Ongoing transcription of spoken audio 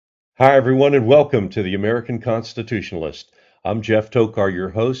Hi, everyone, and welcome to the American Constitutionalist. I'm Jeff Tokar, your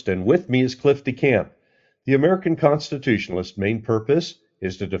host, and with me is Cliff DeCamp. The American Constitutionalist's main purpose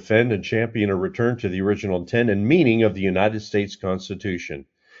is to defend and champion a return to the original intent and meaning of the United States Constitution.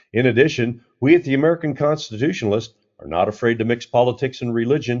 In addition, we at the American Constitutionalist are not afraid to mix politics and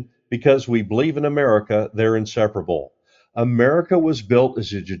religion because we believe in America, they're inseparable. America was built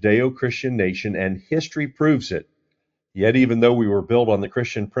as a Judeo Christian nation, and history proves it. Yet, even though we were built on the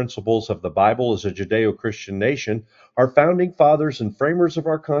Christian principles of the Bible as a Judeo Christian nation, our founding fathers and framers of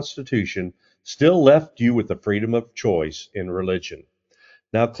our Constitution still left you with the freedom of choice in religion.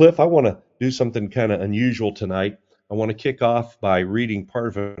 Now, Cliff, I want to do something kind of unusual tonight. I want to kick off by reading part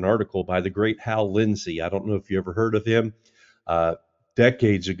of an article by the great Hal Lindsey. I don't know if you ever heard of him. Uh,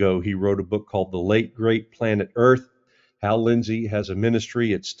 Decades ago, he wrote a book called The Late Great Planet Earth. Hal Lindsey has a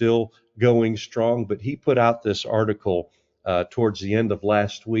ministry. It's still going strong, but he put out this article towards the end of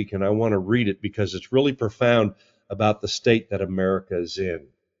last week, and I want to read it because it's really profound about the state that America is in.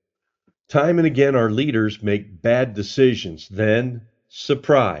 Time and again, our leaders make bad decisions. Then,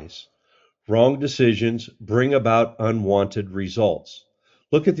 surprise, wrong decisions bring about unwanted results.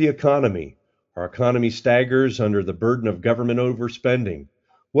 Look at the economy. Our economy staggers under the burden of government overspending.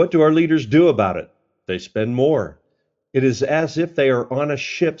 What do our leaders do about it? They spend more. It is as if they are on a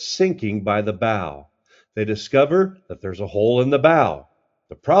ship sinking by the bow. They discover that there's a hole in the bow.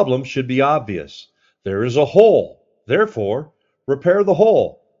 The problem should be obvious. There is a hole. Therefore, repair the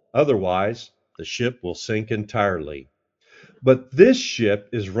hole. Otherwise, the ship will sink entirely. But this ship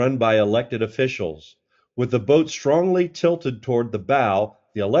is run by elected officials. With the boat strongly tilted toward the bow,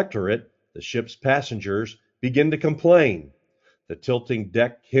 the electorate, the ship's passengers, begin to complain. The tilting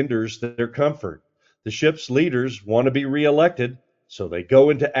deck hinders their comfort. The ship's leaders want to be reelected, so they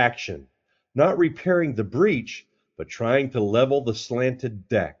go into action, not repairing the breach, but trying to level the slanted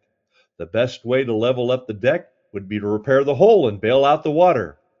deck. The best way to level up the deck would be to repair the hole and bail out the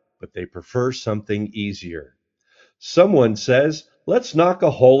water, but they prefer something easier. Someone says, let's knock a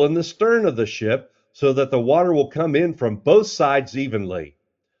hole in the stern of the ship so that the water will come in from both sides evenly.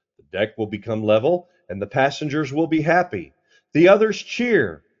 The deck will become level and the passengers will be happy. The others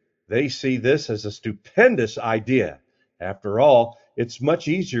cheer. They see this as a stupendous idea. After all, it's much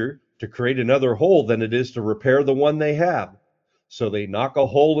easier to create another hole than it is to repair the one they have. So they knock a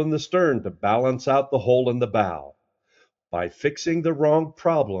hole in the stern to balance out the hole in the bow. By fixing the wrong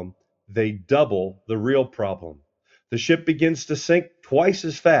problem, they double the real problem. The ship begins to sink twice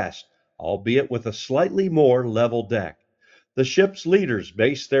as fast, albeit with a slightly more level deck. The ship's leaders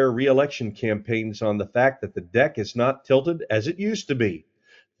base their re-election campaigns on the fact that the deck is not tilted as it used to be.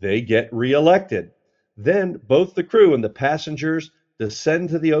 They get re-elected. Then both the crew and the passengers descend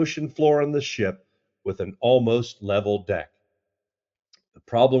to the ocean floor on the ship with an almost level deck. The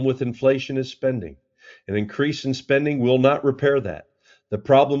problem with inflation is spending. An increase in spending will not repair that. The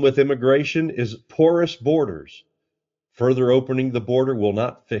problem with immigration is porous borders. Further opening the border will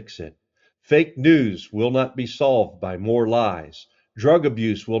not fix it. Fake news will not be solved by more lies. Drug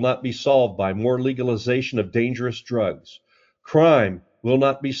abuse will not be solved by more legalization of dangerous drugs. Crime will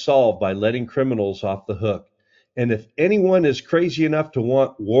not be solved by letting criminals off the hook. And if anyone is crazy enough to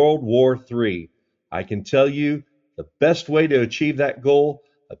want World War III, I can tell you the best way to achieve that goal,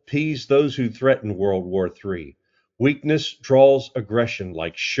 appease those who threaten World War III. Weakness draws aggression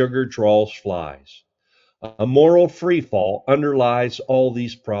like sugar draws flies. A moral freefall underlies all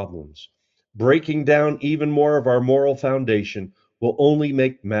these problems. Breaking down even more of our moral foundation will only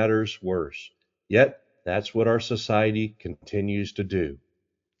make matters worse. Yet, that's what our society continues to do.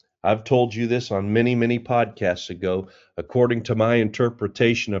 I've told you this on many, many podcasts ago. According to my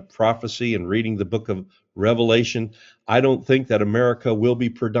interpretation of prophecy and reading the book of Revelation, I don't think that America will be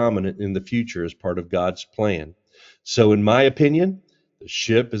predominant in the future as part of God's plan. So, in my opinion, the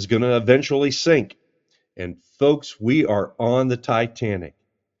ship is going to eventually sink. And folks, we are on the Titanic.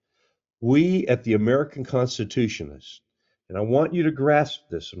 We at the American Constitutionalist, and I want you to grasp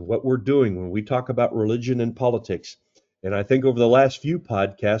this and what we're doing when we talk about religion and politics. And I think over the last few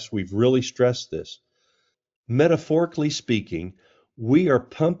podcasts, we've really stressed this. Metaphorically speaking, we are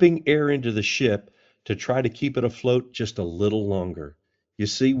pumping air into the ship to try to keep it afloat just a little longer. You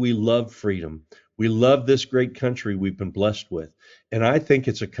see, we love freedom. We love this great country we've been blessed with. And I think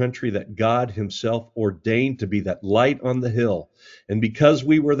it's a country that God himself ordained to be that light on the hill. And because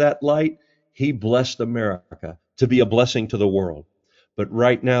we were that light, he blessed America to be a blessing to the world. But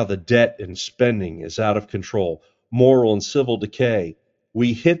right now, the debt and spending is out of control, moral and civil decay.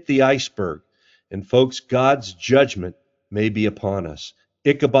 We hit the iceberg. And folks, God's judgment may be upon us.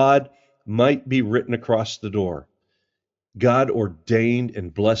 Ichabod might be written across the door. God ordained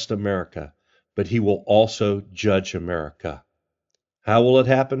and blessed America, but he will also judge America. How will it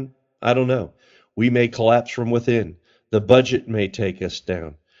happen? I don't know. We may collapse from within. The budget may take us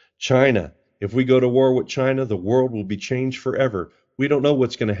down. China, if we go to war with China, the world will be changed forever. We don't know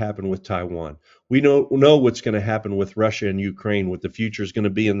what's going to happen with Taiwan. We don't know what's going to happen with Russia and Ukraine, what the future is going to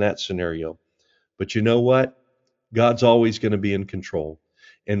be in that scenario. But you know what? God's always going to be in control.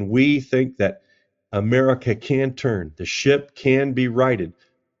 And we think that America can turn, the ship can be righted,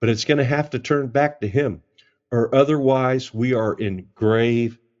 but it's going to have to turn back to Him, or otherwise we are in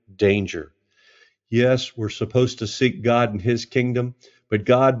grave danger. Yes, we're supposed to seek God and His kingdom, but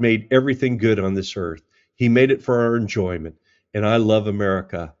God made everything good on this earth. He made it for our enjoyment. And I love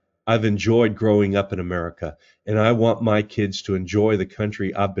America. I've enjoyed growing up in America, and I want my kids to enjoy the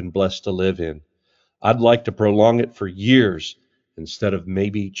country I've been blessed to live in. I'd like to prolong it for years instead of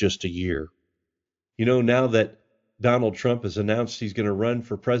maybe just a year. Now that Donald Trump has announced he's going to run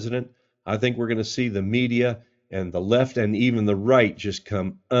for president, I think we're going to see the media and the left and even the right just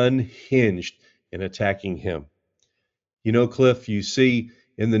come unhinged in attacking him. Cliff, you see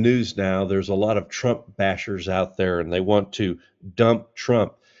in the news now, there's a lot of Trump bashers out there and they want to dump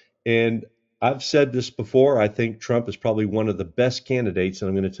Trump. And I've said this before. I think Trump is probably one of the best candidates, and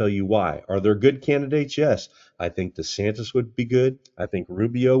I'm going to tell you why. Are there good candidates? Yes. I think DeSantis would be good. I think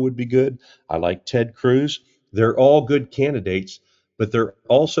Rubio would be good. I like Ted Cruz. They're all good candidates, but they're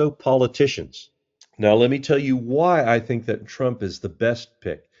also politicians. Now, let me tell you why I think that Trump is the best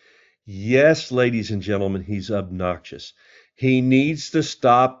pick. Yes, ladies and gentlemen, he's obnoxious. He needs to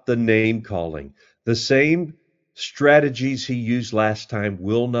stop the name calling. The same strategies he used last time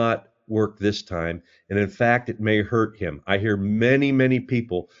will not work this time. And in fact, it may hurt him. I hear many, many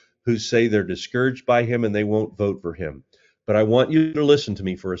people who say they're discouraged by him and they won't vote for him. But I want you to listen to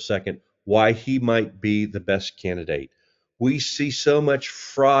me for a second why he might be the best candidate. We see so much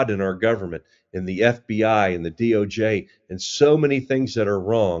fraud in our government, in the FBI and the DOJ, and so many things that are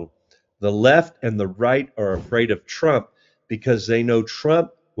wrong. The left and the right are afraid of Trump because they know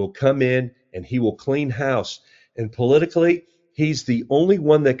Trump will come in and he will clean house. And politically, he's the only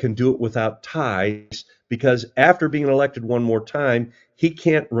one that can do it without ties because after being elected one more time, he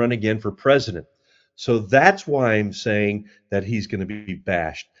can't run again for president. So that's why I'm saying that he's going to be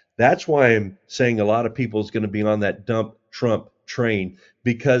bashed. That's why I'm saying a lot of people is going to be on that dump Trump train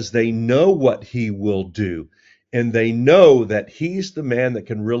because they know what he will do and they know that he's the man that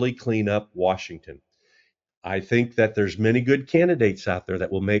can really clean up Washington. I think that there's many good candidates out there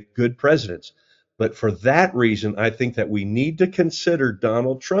that will make good presidents. But for that reason, I think that we need to consider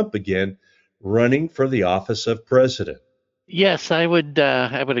Donald Trump again running for the office of president. Yes, I would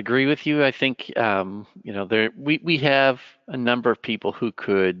agree with you. I think there we have a number of people who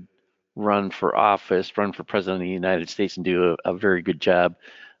could run for office, run for president of the United States, and do a very good job.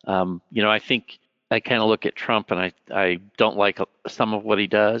 I think I kind of look at Trump, and I don't like some of what he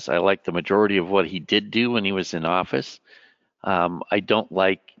does. I like the majority of what he did do when he was in office. I don't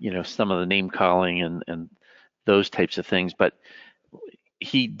like some of the name calling and those types of things, but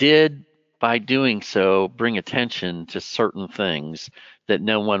he did, by doing so, bring attention to certain things that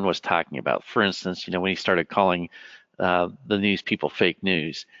no one was talking about. For instance, when he started calling the news people fake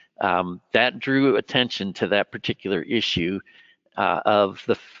news, that drew attention to that particular issue of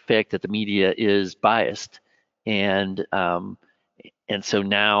the fact that the media is biased, and and so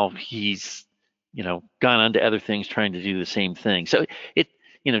now he's gone on to other things trying to do the same thing. So it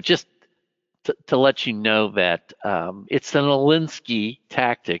just to let you know that it's an Alinsky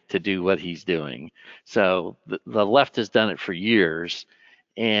tactic to do what he's doing. So the left has done it for years,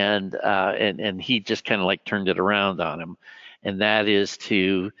 and he just kind of like turned it around on him, and that is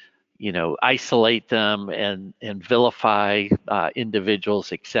to isolate them and vilify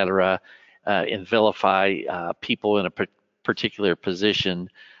individuals, etc., and vilify people in a particular position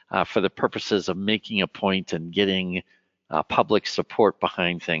for the purposes of making a point and getting public support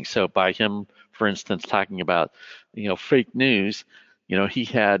behind things. So by him, for instance, talking about fake news, he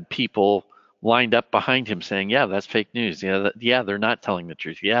had people lined up behind him saying, "Yeah, that's fake news. Yeah, they're not telling the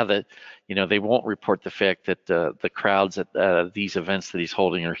truth. Yeah, that they won't report the fact that the crowds at these events that he's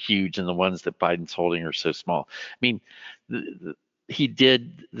holding are huge, and the ones that Biden's holding are so small." I mean, he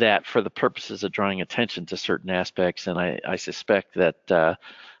did that for the purposes of drawing attention to certain aspects, and I suspect that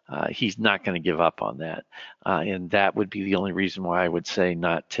he's not going to give up on that, and that would be the only reason why I would say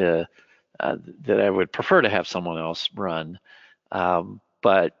not to. That I would prefer to have someone else run,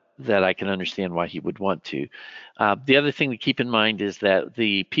 but that I can understand why he would want to. The other thing to keep in mind is that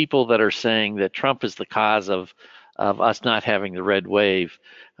the people that are saying that Trump is the cause of us not having the red wave,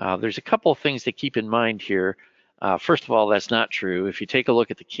 there's a couple of things to keep in mind here. First of all, that's not true. If you take a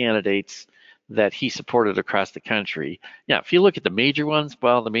look at the candidates that he supported across the country, yeah, if you look at the major ones,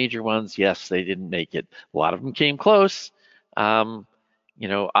 well, the major ones, yes, they didn't make it. A lot of them came close. Um,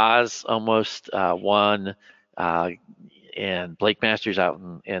 Oz almost won, uh, and Blake Masters out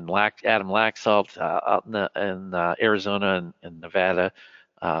in Adam Laxalt out in Arizona and Nevada.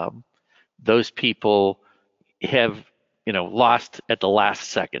 Um, those people have, lost at the last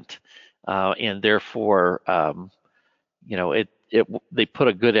second, and therefore, it they put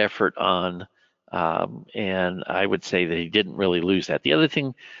a good effort on, and I would say that he didn't really lose that. The other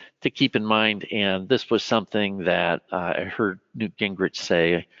thing to keep in mind, and this was something that I heard Newt Gingrich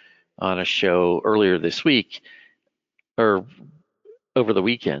say on a show earlier this week or over the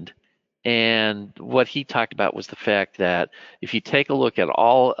weekend. And what he talked about was the fact that if you take a look at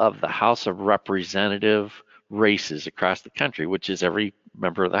all of the House of Representative races across the country, which is every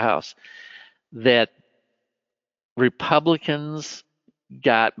member of the House, that Republicans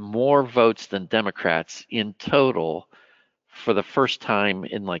got more votes than Democrats in total for the first time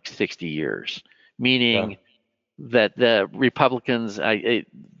in like 60 years, Yeah. meaning that the Republicans,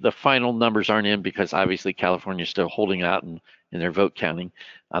 the final numbers aren't in because obviously California is still holding out in their vote counting.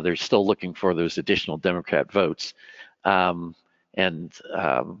 They're still looking for those additional Democrat votes, um, and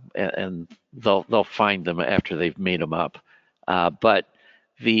they'll find them after they've made them up. But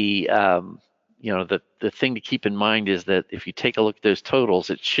the the thing to keep in mind is that if you take a look at those totals,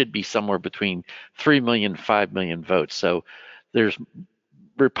 it should be somewhere between 3 million, 5 million votes. So there's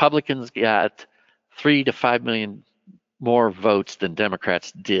Republicans got 3 to 5 million more votes than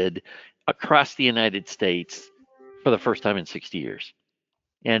Democrats did across the United States for the first time in 60 years.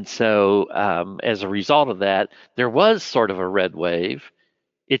 And so, as a result of that, there was sort of a red wave.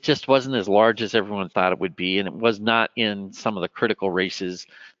 It just wasn't as large as everyone thought it would be, and it was not in some of the critical races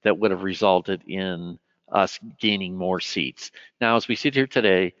that would have resulted in us gaining more seats. Now, as we sit here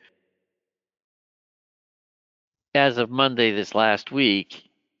today, as of Monday this last week,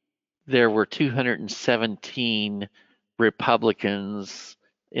 there were 217 Republicans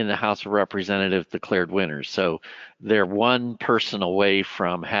in the House of Representatives declared winners. So they're one person away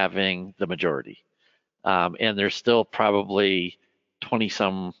from having the majority. And there's still probably 20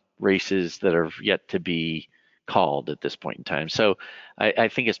 some races that are yet to be called at this point in time. So I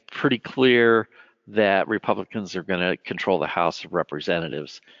think it's pretty clear that Republicans are going to control the House of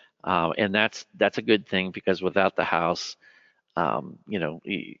Representatives. And that's a good thing because without the House,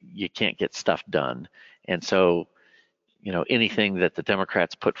 you can't get stuff done. And so, anything that the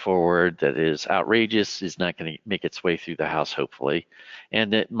Democrats put forward that is outrageous is not going to make its way through the House, hopefully.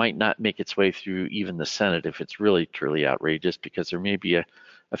 And it might not make its way through even the Senate if it's really, truly outrageous, because there may be a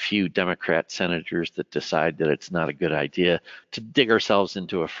few Democrat senators that decide that it's not a good idea to dig ourselves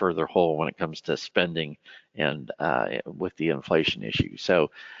into a further hole when it comes to spending and with the inflation issue.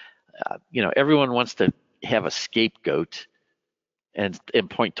 So, everyone wants to have a scapegoat and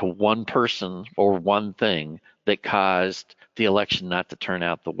point to one person or one thing that caused the election not to turn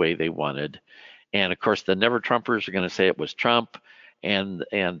out the way they wanted. And of course, the never Trumpers are going to say it was Trump, and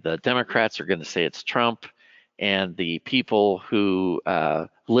the Democrats are going to say it's Trump, and the people who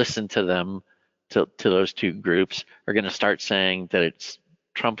listen to them to those two groups are going to start saying that it's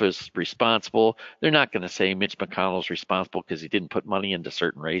Trump is responsible. They're not going to say Mitch McConnell's responsible because he didn't put money into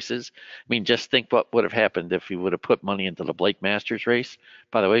certain races. I mean, just think what would have happened if he would have put money into the Blake Masters race,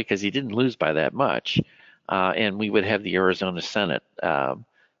 by the way, because he didn't lose by that much. And we would have the Arizona Senate.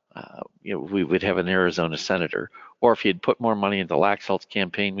 We would have an Arizona senator. Or if he had put more money into Laxalt's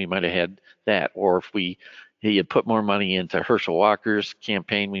campaign, we might have had that. Or if he had put more money into Herschel Walker's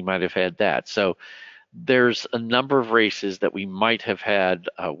campaign, we might have had that. So there's a number of races that we might have had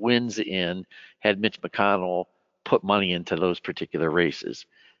wins in had Mitch McConnell put money into those particular races.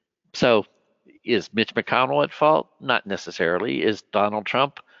 So is Mitch McConnell at fault? Not necessarily. Is Donald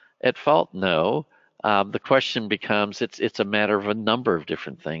Trump at fault? No. The question becomes it's a matter of a number of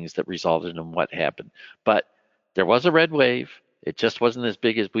different things that resulted in what happened. But there was a red wave. It just wasn't as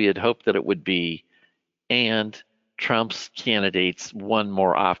big as we had hoped that it would be. And Trump's candidates won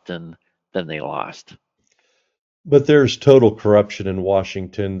more often than they lost. But there's total corruption in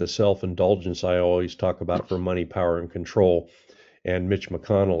Washington, the self-indulgence I always talk about for money, power, and control. And Mitch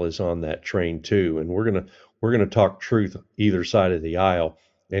McConnell is on that train too. And we're gonna talk truth either side of the aisle.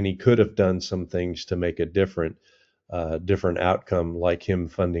 And he could have done some things to make a different outcome, like him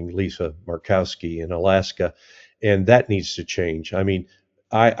funding Lisa Murkowski in Alaska, and that needs to change. I mean,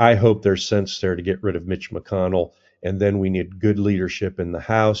 I hope there's sense there to get rid of Mitch McConnell, and then we need good leadership in the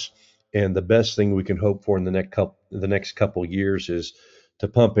House. And the best thing we can hope for in the next couple years is to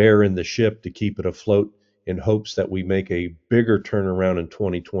pump air in the ship to keep it afloat in hopes that we make a bigger turnaround in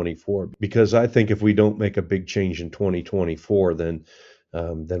 2024. Because I think if we don't make a big change in 2024, then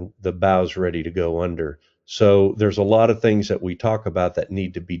the bow's ready to go under. So there's a lot of things that we talk about that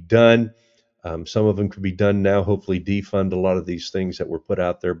need to be done. Some of them could be done now. Hopefully, defund a lot of these things that were put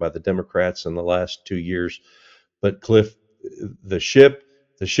out there by the Democrats in the last 2 years. But Cliff, the ship,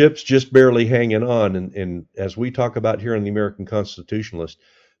 the ship's just barely hanging on. And as we talk about here in the American Constitutionalist,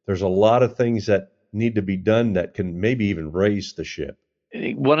 there's a lot of things that need to be done that can maybe even raise the ship.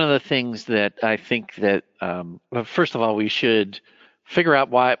 One of the things that I think that, well, first of all, we should figure out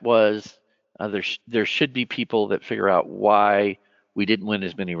why it was. There should be people that figure out why we didn't win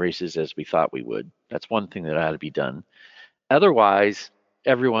as many races as we thought we would. That's one thing that ought to be done. Otherwise,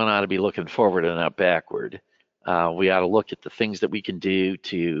 everyone ought to be looking forward and not backward. We ought to look at the things that we can do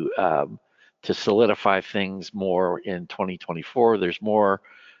to solidify things more in 2024. There's more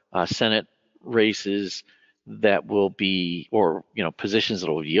Senate races that will be, or positions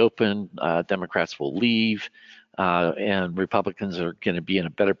that will be open. Democrats will leave, and Republicans are going to be in a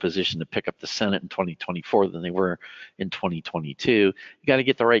better position to pick up the Senate in 2024 than they were in 2022. You got to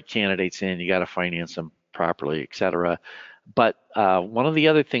get the right candidates in. You got to finance them properly, et cetera. But one of the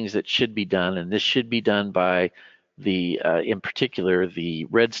other things that should be done, and this should be done by in particular, the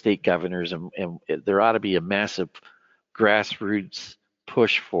red state governors, and there ought to be a massive grassroots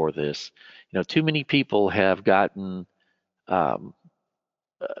push for this. Too many people have gotten, um,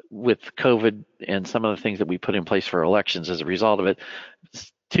 with COVID and some of the things that we put in place for elections as a result of it,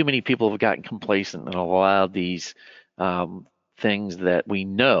 too many people have gotten complacent and allowed these things that we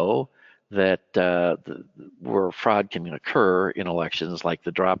know that where fraud can occur in elections, like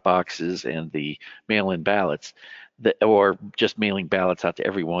the drop boxes and the mail-in ballots, or just mailing ballots out to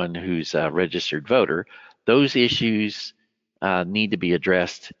everyone who's a registered voter. Those issues need to be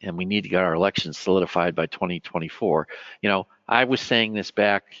addressed, and we need to get our elections solidified by 2024. I was saying this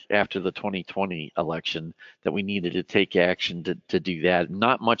back after the 2020 election, that we needed to take action to do that.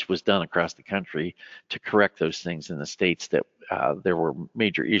 Not much was done across the country to correct those things in the states that there were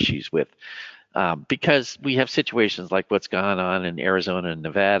major issues with. Because we have situations like what's gone on in Arizona and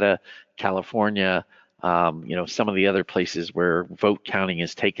Nevada, California, some of the other places where vote counting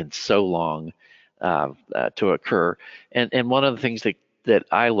has taken so long to occur. And one of the things that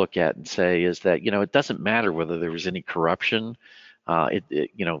I look at and say is that it doesn't matter whether there was any corruption.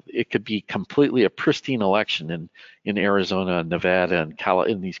 It could be completely a pristine election in Arizona and Nevada and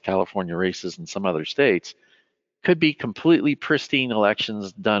in these California races and some other states. Could be completely pristine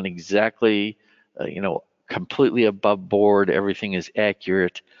elections done exactly, completely above board. Everything is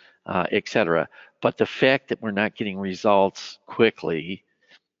accurate, et cetera. But the fact that we're not getting results quickly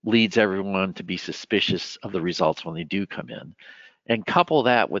leads everyone to be suspicious of the results when they do come in. And couple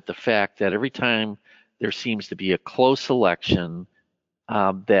that with the fact that every time there seems to be a close election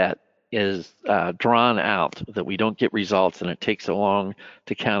that is drawn out, that we don't get results and it takes so long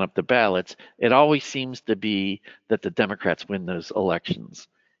to count up the ballots, it always seems to be that the Democrats win those elections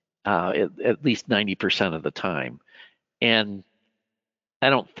at least 90% of the time. And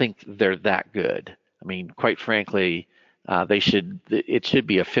I don't think they're that good. I mean, quite frankly, it should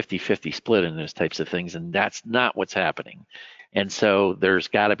be a 50-50 split in those types of things, and that's not what's happening. And so there's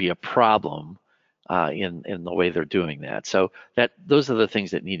got to be a problem in the way they're doing that. So those are the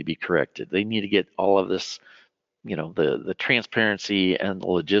things that need to be corrected. They need to get all of this, the transparency and the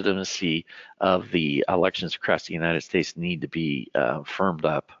legitimacy of the elections across the United States need to be firmed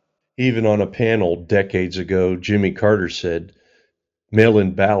up. Even on a panel decades ago, Jimmy Carter said,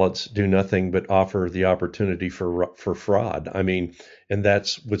 mail-in ballots do nothing but offer the opportunity for fraud. I mean, and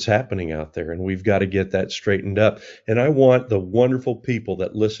that's what's happening out there, and we've got to get that straightened up. And I want the wonderful people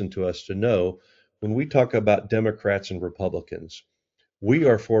that listen to us to know, when we talk about Democrats and Republicans, we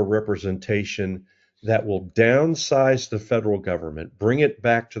are for representation that will downsize the federal government, bring it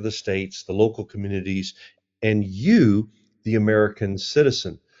back to the states, the local communities, and you, the American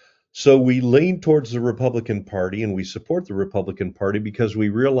citizen. So we lean towards the Republican Party and we support the Republican Party because we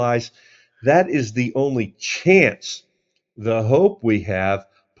realize that is the only chance, the hope we have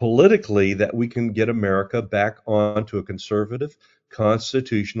politically, that we can get America back onto a conservative,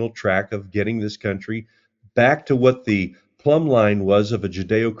 constitutional track of getting this country back to what the plumb line was of a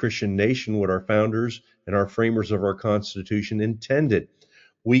Judeo-Christian nation, what our founders and our framers of our Constitution intended.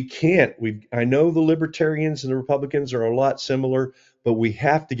 We can't. I know the libertarians and the Republicans are a lot similar, but we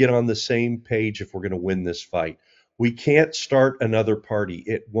have to get on the same page if we're going to win this fight. We can't start another party.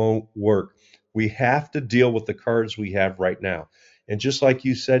 It won't work. We have to deal with the cards we have right now. And just like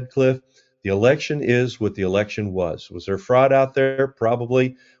you said, Cliff, The election is what the election was. Was there fraud out there?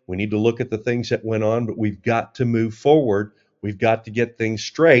 Probably. We need to look at the things that went on, but we've got to move forward. We've got to get things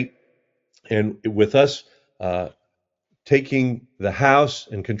straight. And with us uh, taking the House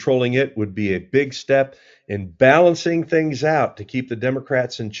and controlling it would be a big step in balancing things out to keep the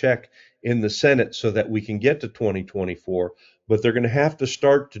Democrats in check in the Senate so that we can get to 2024. But they're going to have to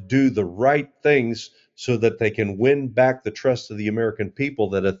start to do the right things so that they can win back the trust of the American people.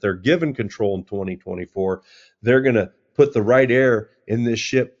 That if they're given control in 2024, they're going to put the right air in this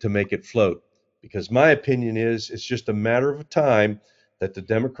ship to make it float. Because my opinion is it's just a matter of time that the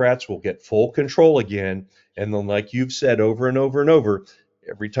Democrats will get full control again, and then, like you've said over and over and over,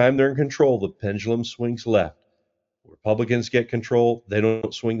 every time they're in control, the pendulum swings left. Republicans get control, they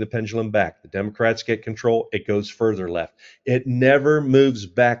don't swing the pendulum back. The Democrats get control, it goes further left. It never moves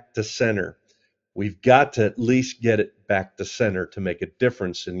back to center. We've got to at least get it back to center to make a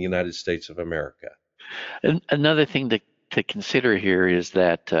difference in the United States of America. And another thing to consider here is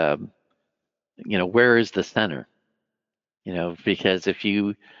that where is the center? Because if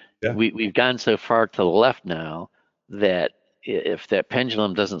you Yeah. we've gone so far to the left now that if that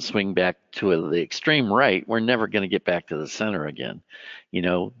pendulum doesn't swing back to the extreme right, we're never going to get back to the center again.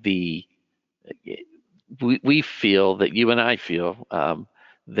 The we feel that you and I feel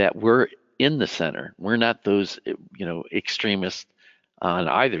that we're in the center. We're not those extremists on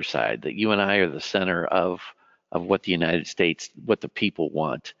either side. That you and I are the center of what the United States, what the people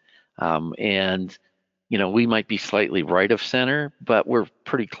want, and we might be slightly right of center, but we're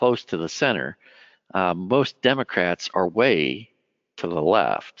pretty close to the center. Most Democrats are way to the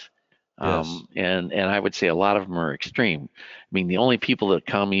left. Yes. And I would say a lot of them are extreme. I mean, the only people that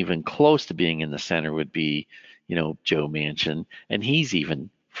come even close to being in the center would be, Joe Manchin, and he's even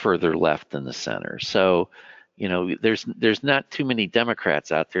further left than the center. So, there's not too many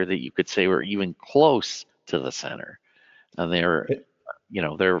Democrats out there that you could say were even close to the center, and they're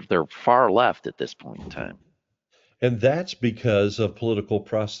far left at this point in time. And that's because of political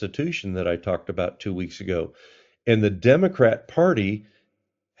prostitution that I talked about 2 weeks ago. And the Democrat Party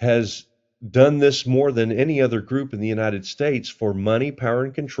has done this more than any other group in the United States for money, power,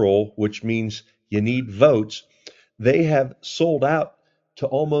 and control, which means you need votes. They have sold out to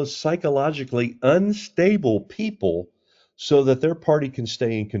almost psychologically unstable people so that their party can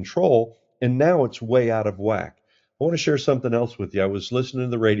stay in control. And now it's way out of whack. I want to share something else with you. I was listening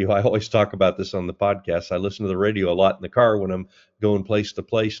to the radio. I always talk about this on the podcast. I listen to the radio a lot in the car when I'm going place to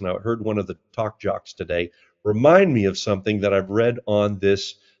place. And I heard one of the talk jocks today remind me of something that I've read on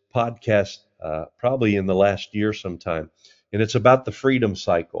this podcast probably in the last year sometime. And it's about the freedom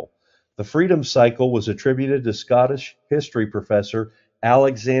cycle. The freedom cycle was attributed to Scottish history professor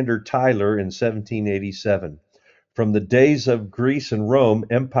Alexander Tytler in 1787. From the days of Greece and Rome,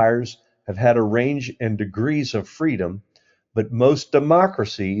 empires have had a range and degrees of freedom, but most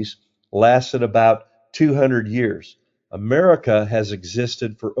democracies lasted about 200 years. America has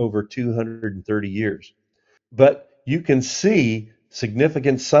existed for over 230 years. But you can see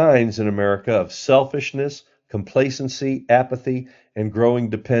significant signs in America of selfishness, complacency, apathy, and growing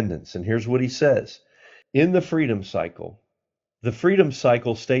dependence. And here's what he says in the freedom cycle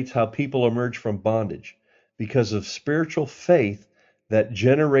states how people emerge from bondage because of spiritual faith that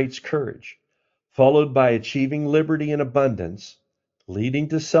generates courage, followed by achieving liberty and abundance, leading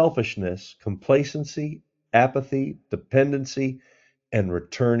to selfishness, complacency, apathy, dependency, and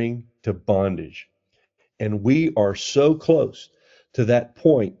returning to bondage. And we are so close to that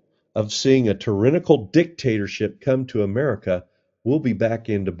point of seeing a tyrannical dictatorship come to America, we'll be back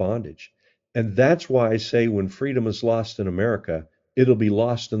into bondage. And that's why I say when freedom is lost in America, it'll be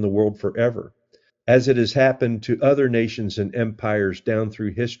lost in the world forever. As it has happened to other nations and empires down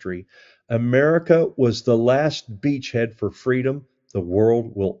through history, America was the last beachhead for freedom the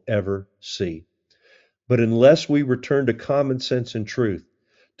world will ever see. But unless we return to common sense and truth,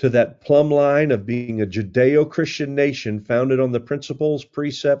 to that plumb line of being a Judeo Christian nation founded on the principles,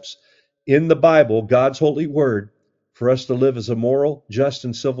 precepts in the Bible, God's holy word, for us to live as a moral, just,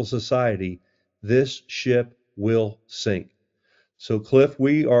 and civil society, this ship will sink. So, Cliff,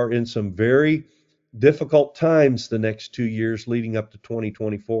 we are in some very difficult times the next 2 years leading up to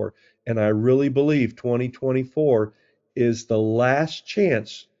 2024. And I really believe 2024 is the last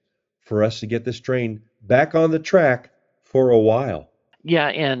chance for us to get this train back on the track for a while. Yeah,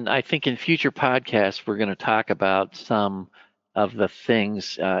 and I think in future podcasts we're going to talk about some of the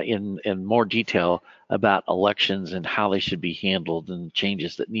things in more detail about elections and how they should be handled and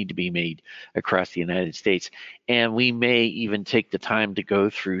changes that need to be made across the United States. And we may even take the time to go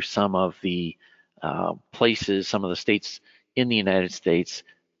through some of the places, some of the states in the United States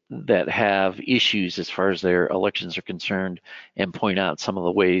that have issues as far as their elections are concerned and point out some of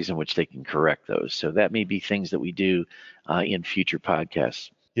the ways in which they can correct those. So that may be things that we do in future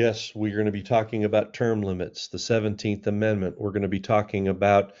podcasts. Yes, we're going to be talking about term limits, the 17th Amendment. We're going to be talking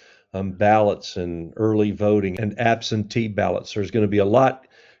about ballots and early voting and absentee ballots. There's going to be a lot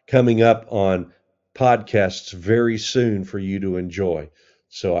coming up on podcasts very soon for you to enjoy.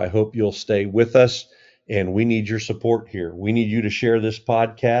 So I hope you'll stay with us, and we need your support here. We need you to share this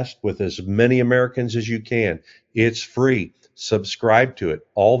podcast with as many Americans as you can. It's free. Subscribe to it.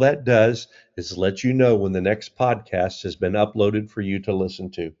 All that does is let you know when the next podcast has been uploaded for you to listen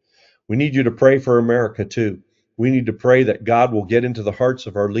to. We need you to pray for America too. We need to pray that God will get into the hearts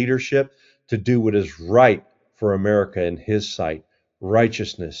of our leadership to do what is right for America in His sight: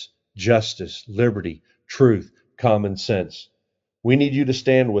 righteousness, justice, liberty, truth, common sense. We need you to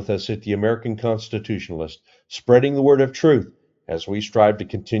stand with us at the American Constitutionalist, spreading the word of truth as we strive to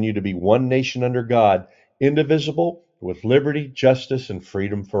continue to be one nation under God, indivisible, with liberty, justice, and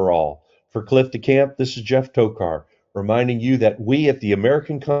freedom for all. For Cliff DeCamp, this is Jeff Tokar, reminding you that we at the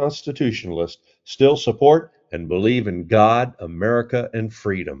American Constitutionalist still support and believe in God, America, and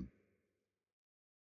freedom.